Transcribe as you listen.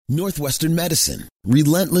Northwestern Medicine,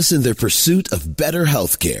 relentless in their pursuit of better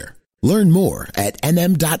healthcare. Learn more at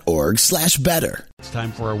nm.org/better. It's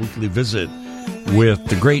time for our weekly visit with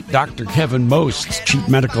the great Dr. Kevin Most, Chief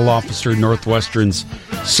Medical Officer, Northwestern's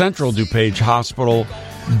Central DuPage Hospital.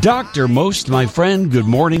 Dr. Most, my friend, good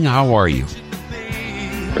morning. How are you?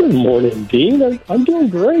 Good morning, Dean. I'm doing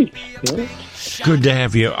great. Good to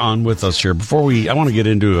have you on with us here. I want to get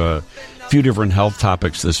into a few different health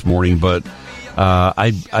topics this morning, but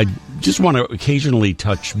I just want to occasionally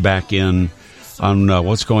touch back in on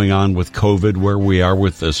what's going on with COVID, where we are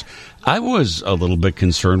with this. I was a little bit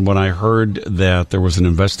concerned when I heard that there was an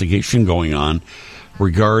investigation going on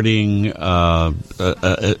regarding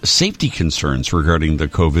safety concerns regarding the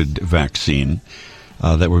COVID vaccine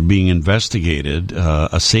that were being investigated.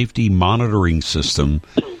 A safety monitoring system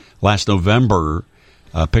last November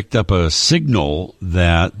picked up a signal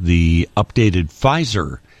that the updated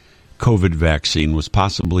Pfizer COVID vaccine was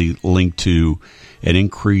possibly linked to an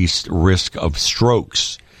increased risk of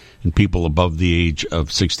strokes in people above the age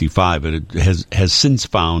of 65. It has since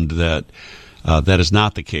found that that is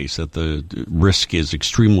not the case, that the risk is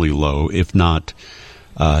extremely low, if not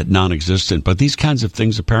non-existent. But these kinds of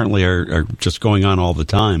things apparently are just going on all the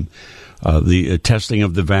time. The testing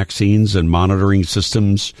of the vaccines and monitoring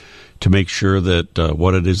systems to make sure that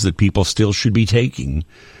what it is that people still should be taking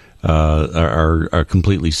are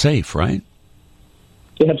completely safe, right?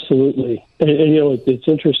 Absolutely. And it's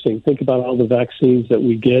interesting. Think about all the vaccines that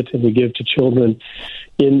we get and we give to children.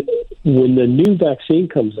 When the new vaccine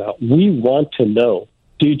comes out, we want to know,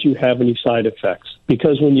 did you have any side effects?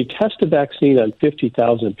 Because when you test a vaccine on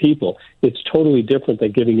 50,000 people, it's totally different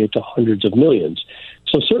than giving it to hundreds of millions.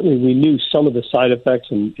 So certainly we knew some of the side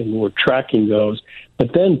effects and we're tracking those,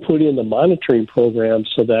 but then put in the monitoring program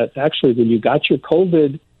so that actually when you got your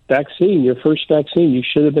COVID vaccine, your first vaccine, you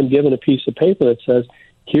should have been given a piece of paper that says,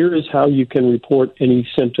 here is how you can report any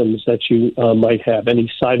symptoms that you might have,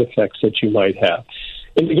 any side effects that you might have.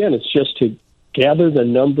 And again, it's just to gather the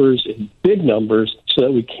numbers in big numbers so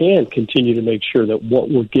that we can continue to make sure that what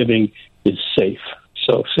we're giving is safe.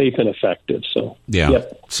 So safe and effective. So yeah.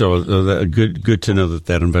 Yep. So good to know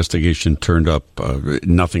that investigation turned up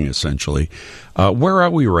nothing essentially. Where are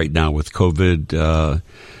we right now with COVID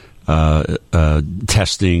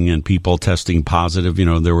testing and people testing positive?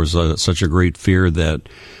 There was such a great fear that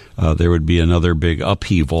there would be another big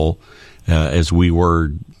upheaval as we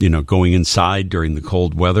were, going inside during the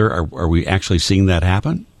cold weather. Are we actually seeing that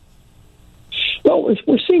happen? Well,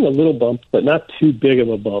 we're seeing a little bump, but not too big of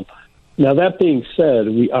a bump. Now, that being said,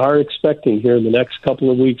 we are expecting here in the next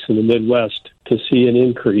couple of weeks in the Midwest to see an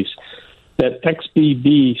increase. That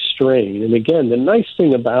XBB strain, and again, the nice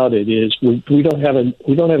thing about it is we don't have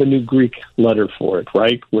a new Greek letter for it,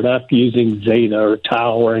 right? We're not using Zeta or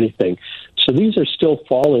Tau or anything. So these are still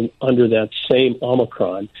falling under that same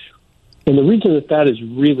Omicron. And the reason that is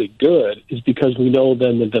really good is because we know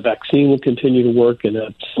then that the vaccine will continue to work and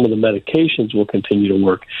that some of the medications will continue to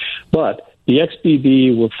work. But the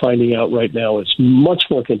XBB, we're finding out right now, is much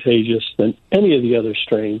more contagious than any of the other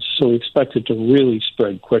strains, so we expect it to really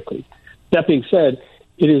spread quickly. That being said,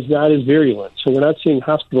 it is not as virulent, so we're not seeing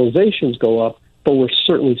hospitalizations go up, but we're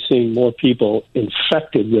certainly seeing more people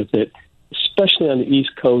infected with it, especially on the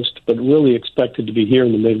East Coast, but really expected to be here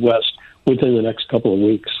in the Midwest within the next couple of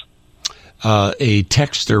weeks. A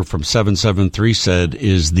texter from 773 said,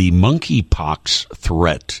 is the monkeypox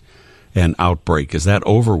threat and outbreak, is that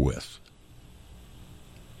over with?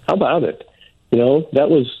 How about it? That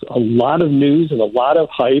was a lot of news and a lot of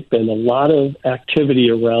hype and a lot of activity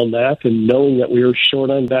around that, and knowing that we were short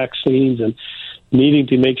on vaccines and needing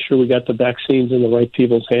to make sure we got the vaccines in the right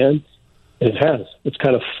people's hands. It has. It's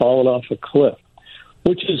kind of fallen off a cliff,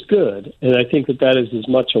 which is good. And I think that is as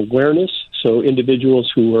much awareness. So individuals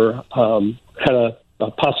who were had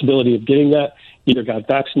a possibility of getting that either got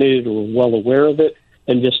vaccinated or were well aware of it,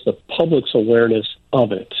 and just the public's awareness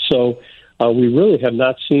of it. So we really have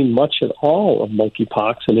not seen much at all of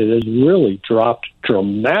monkeypox, and it has really dropped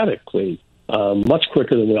dramatically, much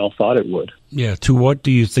quicker than we all thought it would. Yeah. To what do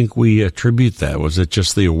you think we attribute that? Was it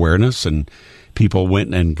just the awareness and people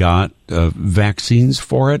went and got vaccines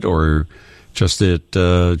for it, or just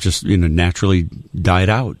naturally died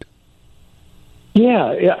out?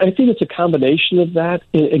 Yeah, I think it's a combination of that.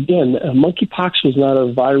 Again, monkeypox was not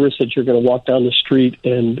a virus that you're going to walk down the street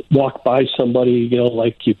and walk by somebody,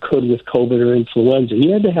 like you could with COVID or influenza.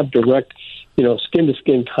 You had to have direct,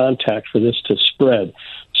 skin-to-skin contact for this to spread.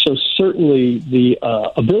 So certainly the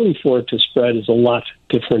ability for it to spread is a lot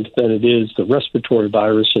different than it is the respiratory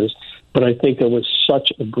viruses. But I think there was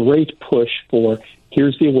such a great push for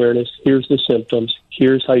here's the awareness, here's the symptoms,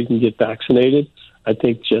 here's how you can get vaccinated. I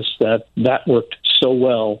think just that worked so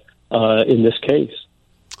well in this case.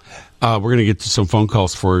 We're going to get to some phone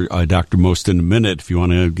calls for Dr. Most in a minute. If you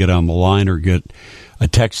want to get on the line or get a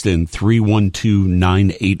text in,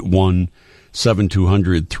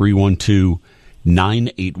 312-981-7200,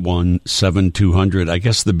 312-981-7200. I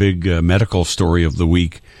guess the big medical story of the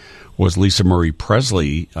week was Lisa Marie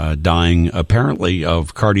Presley dying apparently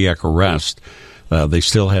of cardiac arrest. They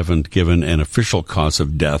still haven't given an official cause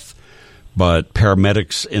of death, but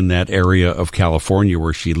paramedics in that area of California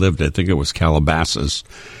where she lived, I think it was Calabasas,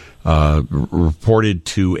 reported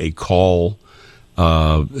to a call,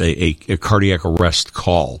 a cardiac arrest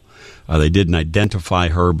call. They didn't identify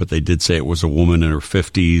her, but they did say it was a woman in her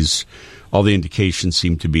 50s. All the indications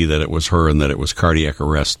seemed to be that it was her and that it was cardiac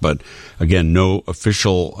arrest. But again, no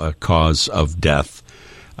official cause of death.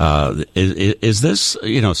 Is this,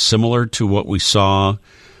 similar to what we saw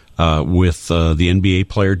with the NBA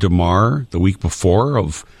player DeMar the week before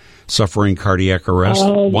of suffering cardiac arrest?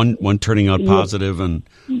 One turning out positive and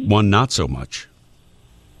one not so much.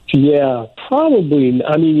 Yeah, probably.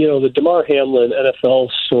 I mean, the Damar Hamlin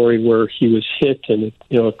NFL story where he was hit and it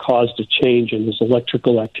caused a change in his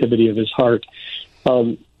electrical activity of his heart.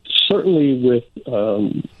 Certainly with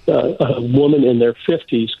a woman in their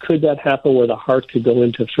 50s, could that happen where the heart could go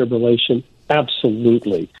into fibrillation?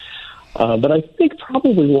 Absolutely. But I think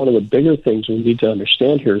probably one of the bigger things we need to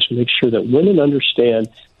understand here is to make sure that women understand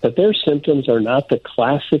that their symptoms are not the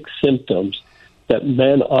classic symptoms that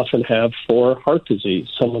men often have for heart disease.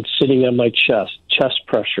 Someone sitting on my chest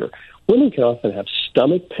pressure. Women can often have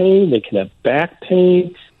stomach pain. They can have back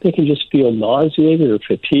pain. They can just feel nauseated or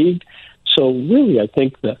fatigued. So really, I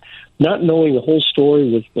think that not knowing the whole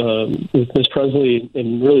story with Ms. Presley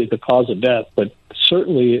and really the cause of death, but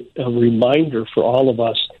certainly a reminder for all of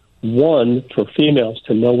us, one, for females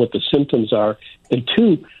to know what the symptoms are, and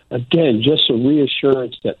two, again, just a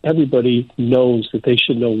reassurance that everybody knows that they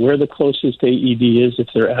should know where the closest AED is if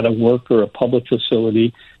they're at a work or a public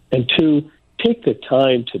facility, and two, take the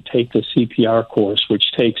time to take the CPR course,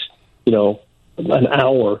 which takes, an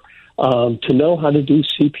hour, to know how to do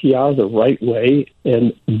CPR the right way,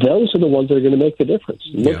 and those are the ones that are going to make the difference.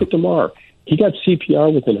 Look at DeMar. He got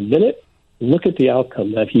CPR within a minute. Look at the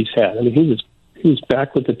outcome that he's had. I mean, he was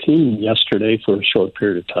back with the team yesterday for a short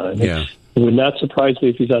period of time. Yeah. It would not surprise me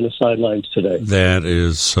if he's on the sidelines today. That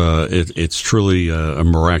is, it's truly a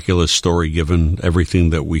miraculous story given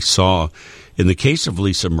everything that we saw. In the case of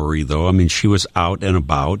Lisa Marie, though, I mean, she was out and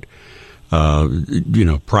about,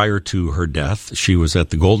 prior to her death. She was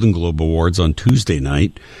at the Golden Globe Awards on Tuesday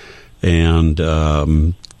night and,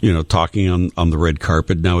 talking on the red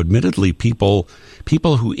carpet. Now, admittedly, people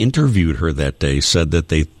who interviewed her that day said that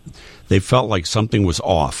they felt like something was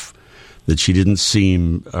off, that she didn't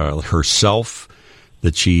seem herself,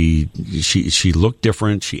 that she looked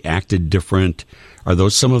different, she acted different. Are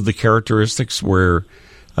those some of the characteristics where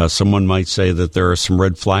someone might say that there are some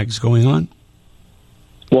red flags going on?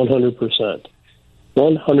 100%.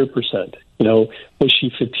 100%. Was she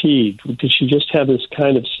fatigued? Did she just have this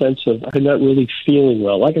kind of sense of, I'm not really feeling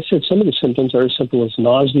well? Like I said, some of the symptoms are as simple as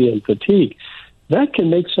nausea and fatigue. That can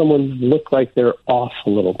make someone look like they're off a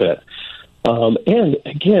little bit. And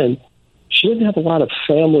again, she didn't have a lot of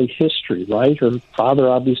family history, right? Her father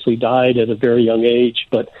obviously died at a very young age,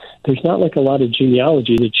 but there's not like a lot of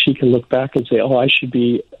genealogy that she can look back and say, oh, I should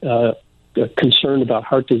be concerned about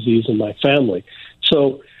heart disease in my family.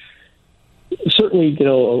 So certainly,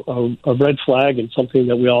 a red flag and something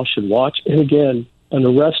that we all should watch. And again, an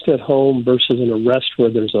arrest at home versus an arrest where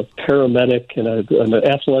there's a paramedic and an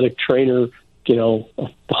athletic trainer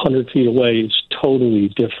 100 feet away is totally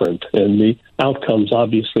different, and the outcomes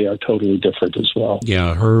obviously are totally different as well.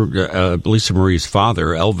 Yeah, her Lisa Marie's father,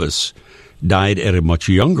 Elvis, died at a much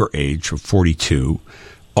younger age of 42,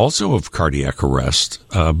 also of cardiac arrest,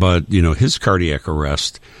 but his cardiac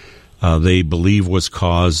arrest they believe was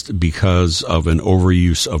caused because of an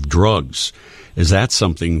overuse of drugs. Is that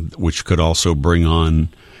something which could also bring on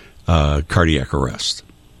cardiac arrest?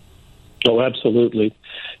 Oh, absolutely.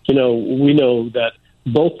 We know that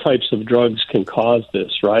both types of drugs can cause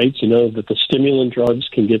this, right? That the stimulant drugs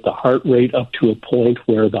can get the heart rate up to a point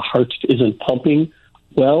where the heart isn't pumping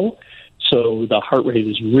well. So the heart rate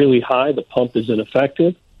is really high, the pump is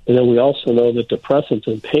ineffective. And then we also know that depressants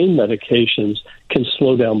and pain medications can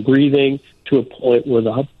slow down breathing to a point where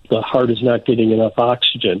the heart is not getting enough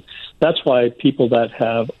oxygen. That's why people that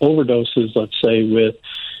have overdoses, let's say with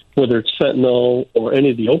whether it's fentanyl or any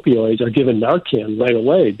of the opioids, are given Narcan right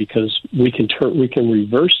away because we can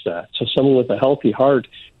reverse that. So someone with a healthy heart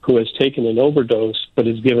who has taken an overdose but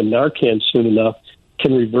is given Narcan soon enough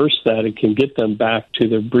can reverse that and can get them back to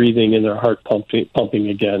their breathing and their heart pumping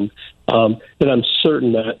again. And I'm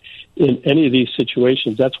certain that in any of these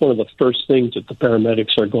situations, that's one of the first things that the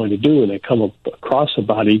paramedics are going to do when they come across a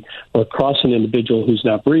body or across an individual who's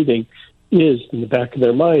not breathing, is in the back of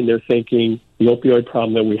their mind, they're thinking, the opioid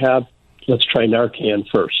problem that we have, let's try Narcan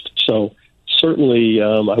first. So certainly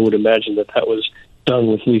I would imagine that was done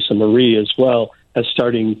with Lisa Marie as well as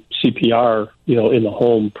starting CPR, in the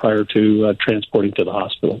home prior to transporting to the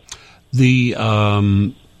hospital.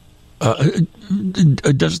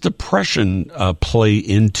 Does depression play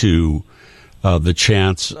into the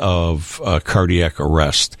chance of cardiac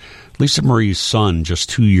arrest? Lisa Marie's son just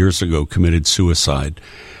 2 years ago committed suicide.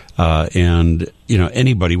 And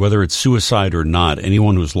anybody, whether it's suicide or not,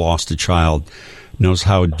 anyone who's lost a child knows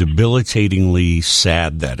how debilitatingly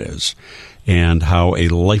sad that is, and how a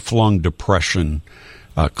lifelong depression,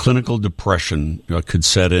 clinical depression, could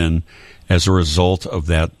set in as a result of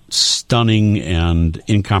that stunning and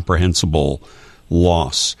incomprehensible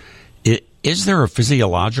loss. Is there a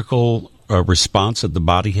physiological response that the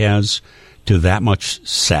body has to that much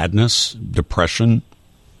sadness, depression?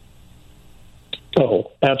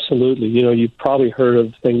 Oh, absolutely. You've probably heard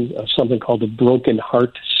of something called the broken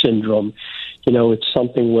heart syndrome. It's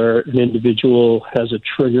something where an individual has a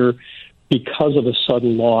trigger because of a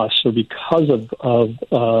sudden loss or because of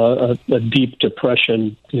a deep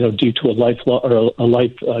depression, due to a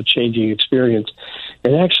life-changing experience,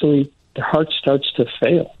 and actually their heart starts to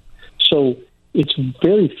fail. So it's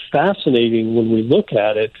very fascinating when we look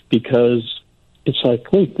at it, because it's like,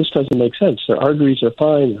 wait, this doesn't make sense. Their arteries are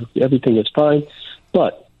fine, everything is fine,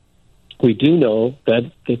 but we do know that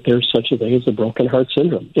there's such a thing as a broken heart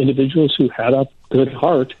syndrome. Individuals who had a good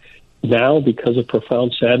heart, now, because of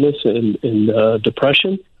profound sadness and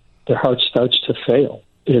depression, their heart starts to fail.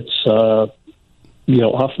 It's, often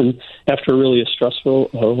after really a stressful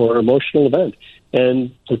or emotional event.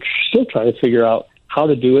 And we're still trying to figure out how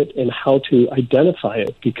to do it and how to identify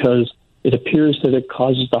it, because it appears that it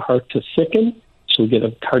causes the heart to thicken, so we get a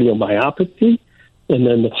cardiomyopathy, and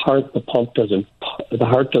then the heart doesn't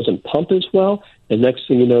pump as well, and next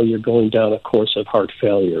thing you know, you're going down a course of heart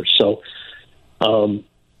failure. So,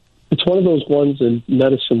 it's one of those ones in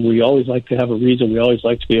medicine we always like to have a reason. We always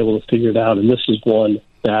like to be able to figure it out. And this is one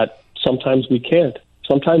that sometimes we can't.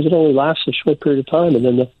 Sometimes it only lasts a short period of time, and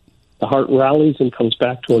then the heart rallies and comes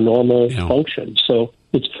back to a normal function. So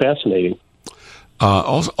it's fascinating.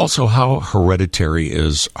 Also, how hereditary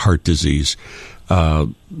is heart disease?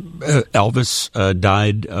 Elvis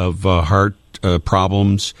died of heart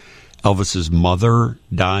problems. Elvis's mother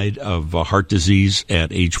died of heart disease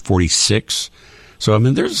at age 46. So,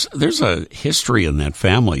 there's a history in that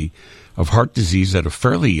family of heart disease at a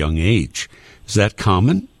fairly young age. Is that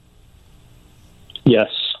common?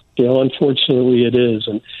 Yes. Unfortunately it is.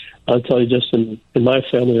 And I'll tell you, just in my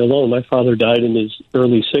family alone, my father died in his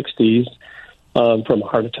early 60s from a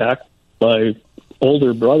heart attack. My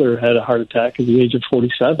older brother had a heart attack at the age of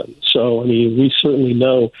 47. So, we certainly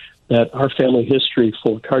know that our family history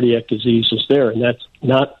for cardiac disease is there, and that's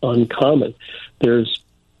not uncommon. There's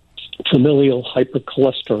familial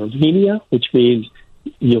hypercholesterolemia, which means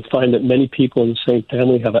you'll find that many people in the same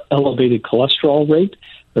family have an elevated cholesterol rate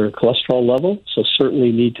or cholesterol level, so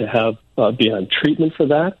certainly need to be on treatment for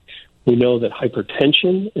that. We know that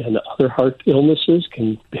hypertension and other heart illnesses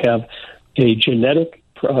can have a genetic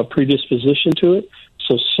predisposition to it.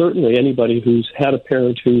 So certainly anybody who's had a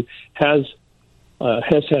parent who has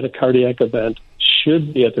had a cardiac event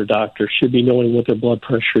should be at their doctor, should be knowing what their blood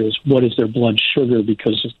pressure is, what is their blood sugar,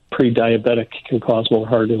 because pre-diabetic can cause more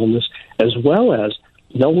heart illness, as well as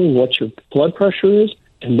knowing what your blood pressure is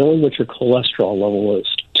and knowing what your cholesterol level is.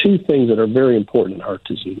 Two things that are very important in heart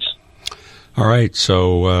disease. All right.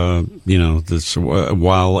 So, this,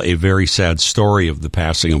 while a very sad story of the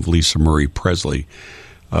passing of Lisa Marie Presley,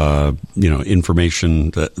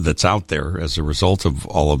 information that's out there as a result of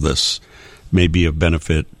all of this may be of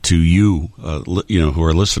benefit to you, who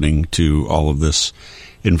are listening to all of this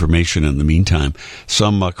information in the meantime.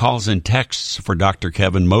 Some calls and texts for Dr.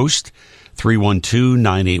 Kevin Most,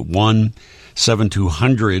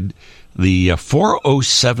 312-981-7200. The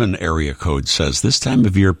 407 area code says, this time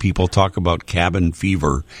of year people talk about cabin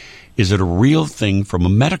fever. Is it a real thing from a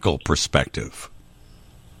medical perspective?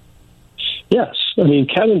 Yes.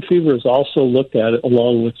 Cabin fever is also looked at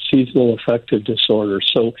along with seasonal affective disorder.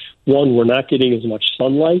 So, one, we're not getting as much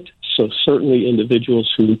sunlight. So certainly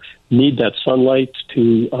individuals who need that sunlight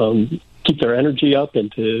to keep their energy up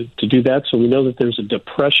and to do that. So we know that there's a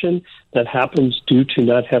depression that happens due to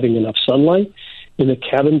not having enough sunlight. And the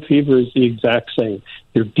cabin fever is the exact same.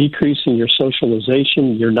 You're decreasing your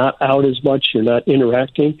socialization. You're not out as much. You're not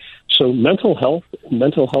interacting. So mental health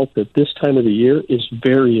at this time of the year is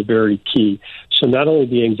very, very key. So not only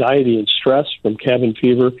the anxiety and stress from cabin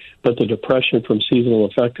fever, but the depression from seasonal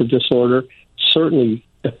affective disorder certainly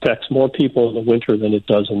affects more people in the winter than it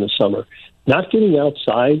does in the summer. Not getting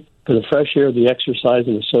outside for the fresh air, the exercise,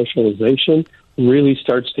 and the socialization really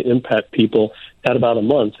starts to impact people at about a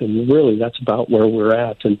month. And really, that's about where we're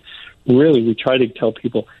at. And really, we try to tell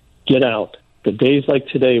people, get out. The days like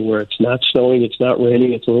today where it's not snowing, it's not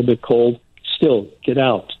raining, it's a little bit cold, still get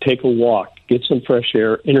out, take a walk, get some fresh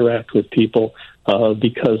air, interact with people,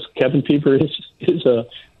 because cabin fever is a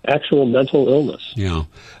actual mental illness. Yeah.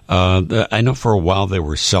 I know for a while they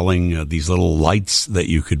were selling these little lights that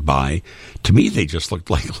you could buy. To me, they just looked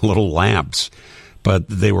like little lamps, but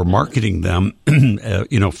they were marketing them,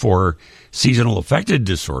 for seasonal affective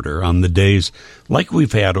disorder on the days like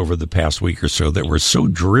we've had over the past week or so that were so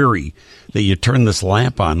dreary that you turn this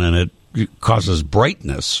lamp on and it causes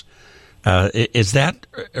brightness. Is that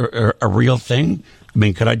a real thing? I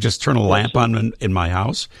mean, could I just turn a lamp on in my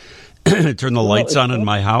house? Turn the lights on in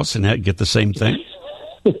my house and get the same thing?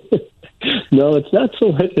 No, it's not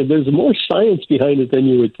so much. There's more science behind it than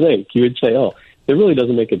you would think. You would say, oh, it really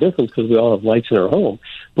doesn't make a difference because we all have lights in our home.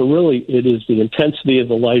 But really, it is the intensity of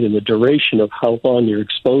the light and the duration of how long you're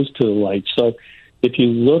exposed to the light. So if you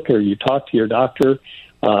look or you talk to your doctor,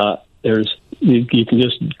 you can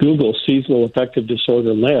just Google seasonal affective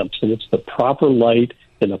disorder lamps, and it's the proper light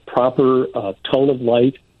and the proper tone of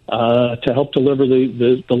light to help deliver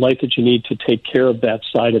the light that you need to take care of that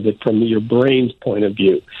side of it from your brain's point of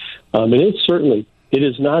view. And it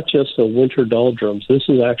is not just a winter doldrums. This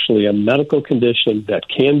is actually a medical condition that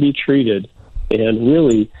can be treated. And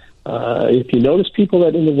really, if you notice people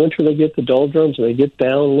that in the winter they get the doldrums and they get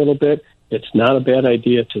down a little bit, it's not a bad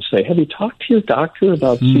idea to say, have you talked to your doctor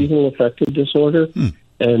about seasonal affective disorder?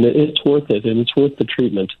 And it's worth it, and it's worth the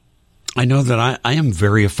treatment. I know that I am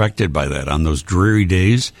very affected by that. On those dreary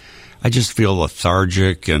days, I just feel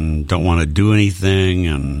lethargic and don't want to do anything.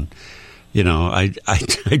 And, I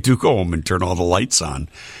do go home and turn all the lights on.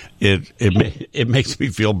 It makes me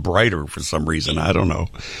feel brighter for some reason. I don't know.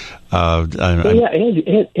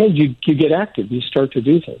 And you get active. You start to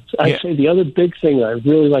do things. I'd say the other big thing I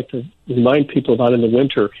really like to remind people about in the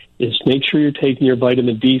winter is make sure you're taking your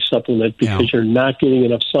vitamin D supplement because you're not getting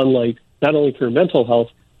enough sunlight, not only for your mental health,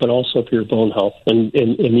 but also for your bone health and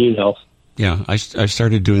immune health. Yeah, I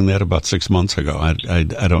started doing that about 6 months ago. I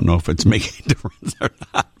don't know if it's making a difference or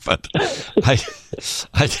not, but I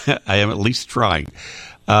am at least trying.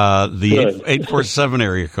 The 847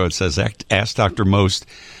 area code says, ask Dr. Most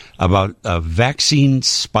about vaccine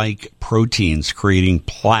spike proteins creating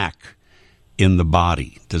plaque in the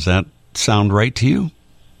body. Does that sound right to you?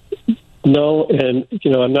 No, and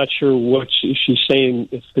I'm not sure what she's saying.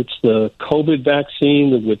 If it's the COVID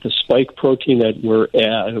vaccine with the spike protein that we're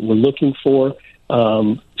looking for,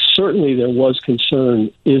 certainly there was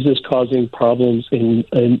concern. Is this causing problems in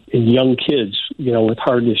young kids, with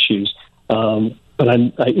heart issues? But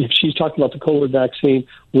if she's talking about the COVID vaccine,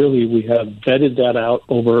 really we have vetted that out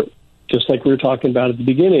over, just like we were talking about at the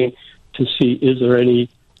beginning, to see is there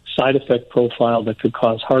any side effect profile that could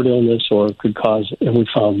cause heart illness or could cause, and we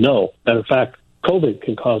found no. Matter of fact, COVID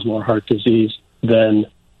can cause more heart disease than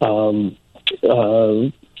the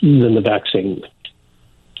vaccine.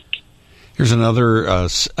 Here's another, a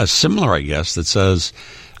similar, I guess, that says,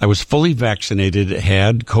 I was fully vaccinated,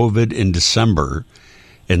 had COVID in December,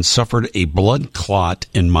 and suffered a blood clot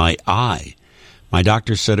in my eye. My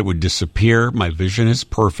doctor said it would disappear. My vision is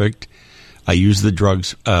perfect. I use the drug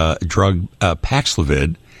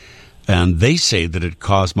Paxlovid, and they say that it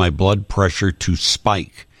caused my blood pressure to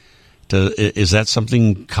spike. Is that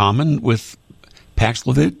something common with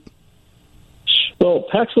Paxlovid? Well,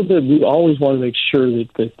 Paxlovid, we always want to make sure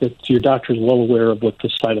that your doctor is well aware of what the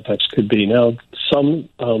side effects could be. Now, some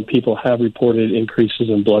people have reported increases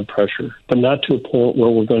in blood pressure, but not to a point where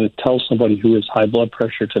we're going to tell somebody who has high blood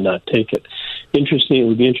pressure to not take it. It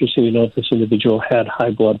would be interesting to know if this individual had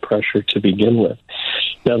high blood pressure to begin with.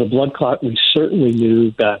 Now, the blood clot, we certainly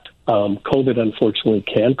knew that COVID, unfortunately,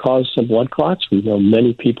 can cause some blood clots. We know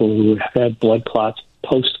many people who have had blood clots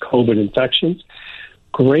post-COVID infections.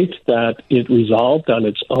 Great that it resolved on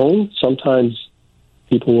its own. Sometimes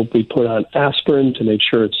people will be put on aspirin to make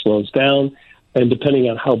sure it slows down. And depending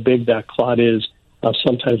on how big that clot is,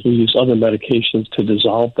 sometimes we use other medications to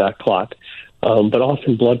dissolve that clot. But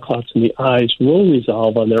often blood clots in the eyes will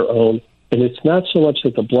resolve on their own. And it's not so much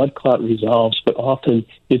that the blood clot resolves, but often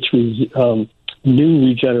it's new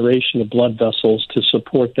regeneration of blood vessels to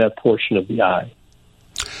support that portion of the eye.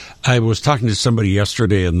 I was talking to somebody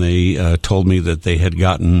yesterday, and they told me that they had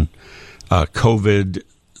gotten COVID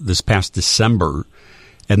this past December,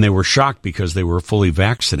 and they were shocked because they were fully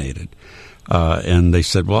vaccinated. And they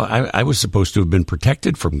said, well, I was supposed to have been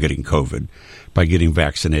protected from getting COVID by getting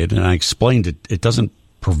vaccinated. And I explained it doesn't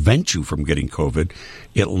prevent you from getting COVID.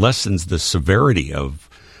 It lessens the severity of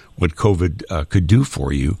what COVID could do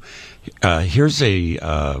for you. Here's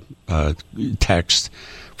a text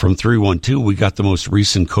from 312. We got the most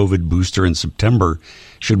recent COVID booster in September.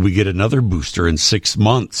 Should we get another booster in 6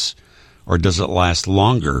 months, or does it last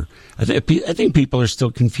longer? I think people are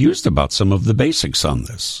still confused about some of the basics on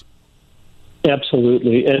this.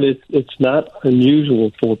 Absolutely, and it's not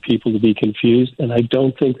unusual for people to be confused, and I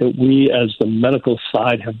don't think that we, as the medical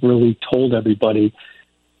side, have really told everybody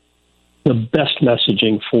the best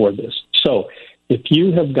messaging for this. So, if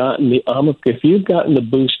you have gotten the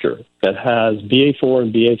booster that has BA4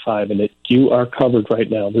 and BA5 in it, you are covered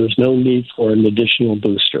right now. There's no need for an additional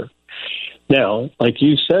booster. Now, like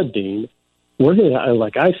you said, Dean, we're going to,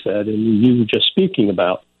 like I said, and you were just speaking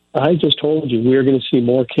about, I just told you we're going to see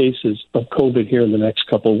more cases of COVID here in the next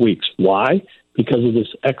couple of weeks. Why? Because of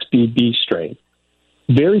this XBB strain.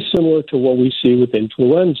 Very similar to what we see with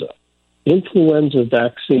influenza. Influenza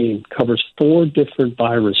vaccine covers 4 different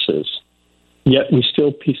viruses, yet we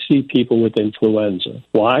still see people with influenza.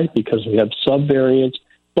 Why? Because we have subvariants,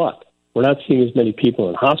 but we're not seeing as many people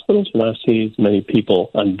in hospitals. We're not seeing as many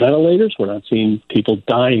people on ventilators. We're not seeing people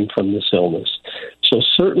dying from this illness. So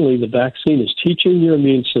certainly the vaccine is teaching your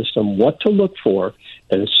immune system what to look for,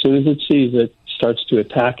 and as soon as it sees it, starts to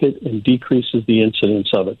attack it and decreases the incidence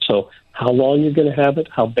of it. So how long you're going to have it,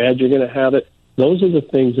 how bad you're going to have it, those are the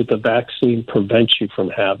things that the vaccine prevents you from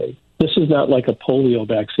having. This is not like a polio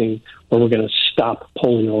vaccine where we're going to stop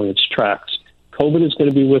polio in its tracks. COVID is going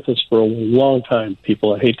to be with us for a long time,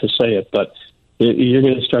 people. I hate to say it, but you're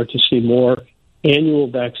going to start to see more annual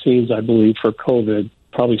vaccines, I believe, for COVID,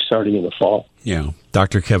 probably starting in the fall. Yeah.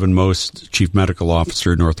 Dr. Kevin Most, Chief Medical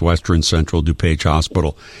Officer, Northwestern Central DuPage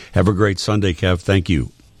Hospital. Have a great Sunday, Kev. Thank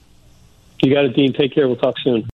you. You got it, Dean. Take care. We'll talk soon.